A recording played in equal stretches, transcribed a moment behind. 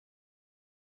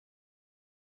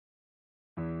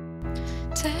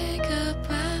Take a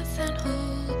breath and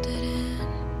hold it in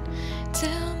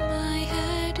till my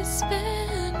head is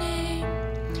spinning.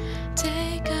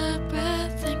 Take a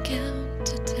breath and count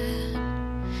to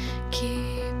 10.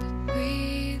 Keep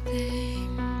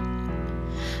breathing.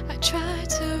 I try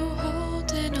to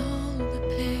hold in all the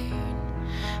pain,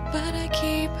 but I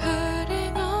keep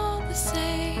hurting all the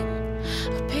same.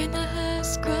 A pain that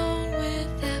has grown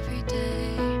with every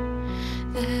day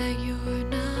that you're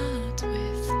not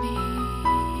with me.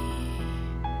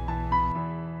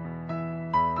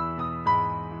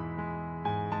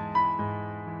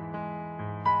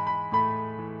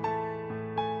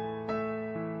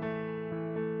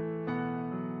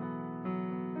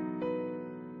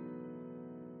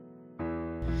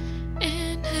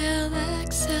 Inhale,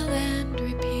 exhale, and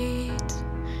repeat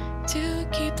to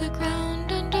keep the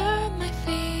ground under my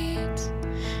feet.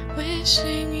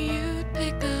 Wishing you'd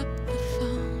pick up the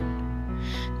phone,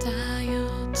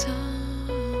 dial tone.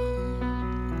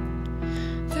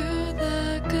 Through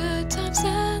the good times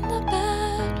and the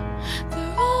bad,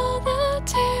 through all the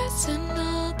tears and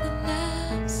all the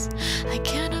laughs, I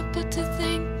can't help but to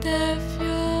think that if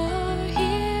you're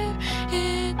here,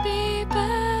 it'd be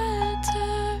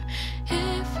better.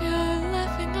 If you're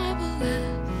laughing, I will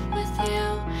laugh with you.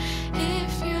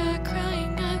 If you're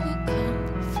crying, I will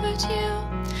comfort you.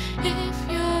 If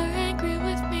you're angry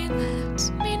with me, let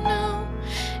me know.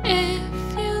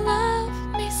 If you love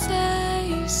me,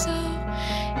 say so.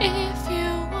 If you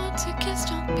want to kiss,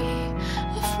 don't be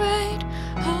afraid.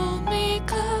 Hold me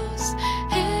close,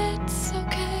 it's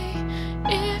okay.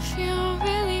 If you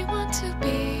really want to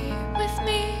be with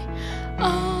me,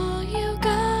 all you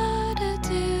gotta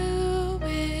do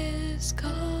is call.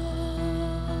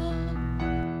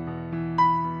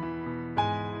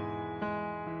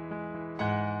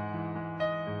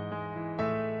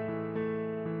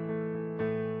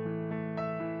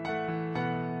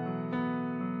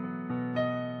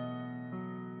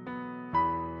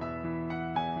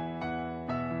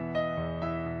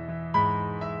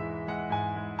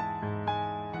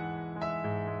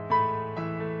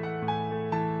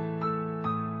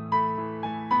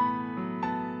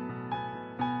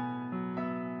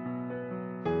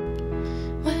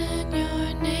 When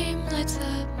your name lights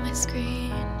up my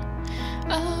screen,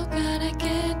 oh God, I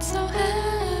get so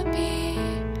happy.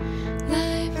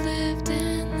 Life lived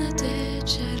in the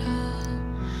digital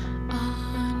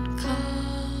on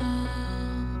call.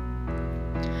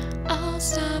 I'll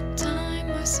stop time,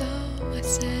 or so I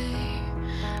say.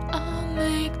 I'll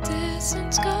make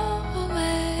distance go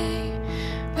away.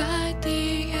 Ride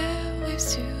the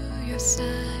airwaves to your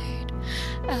side.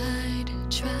 I'd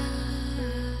try.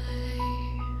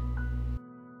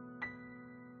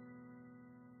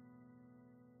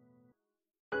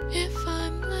 If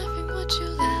I'm laughing, would you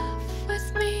laugh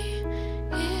with me?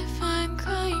 If I'm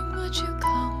crying, would you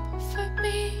comfort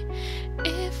me?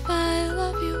 If I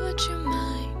love you, would you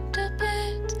mind a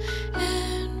bit?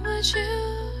 And would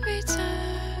you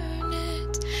return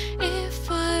it?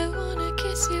 If I wanna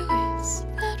kiss you, is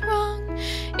that wrong?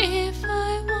 If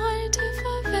I wanted to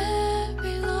for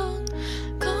very long,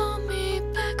 call me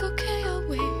back, okay, I'll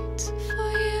wait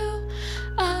for you.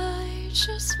 I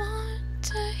just want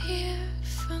to hear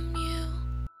from you.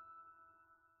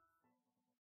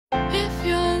 If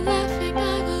you're laughing,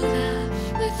 I will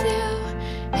laugh with you.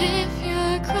 If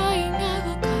you're crying, I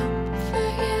will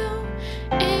comfort you.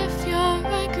 If you're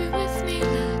angry with me,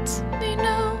 let me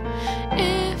know.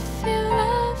 If you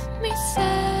love me,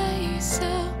 say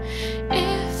so.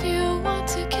 If you want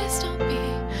to kiss, don't be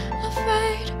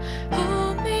afraid.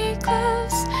 Hold me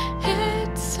close,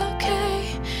 it's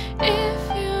okay. If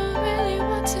you really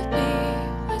want to be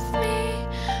with me,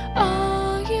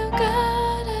 all you got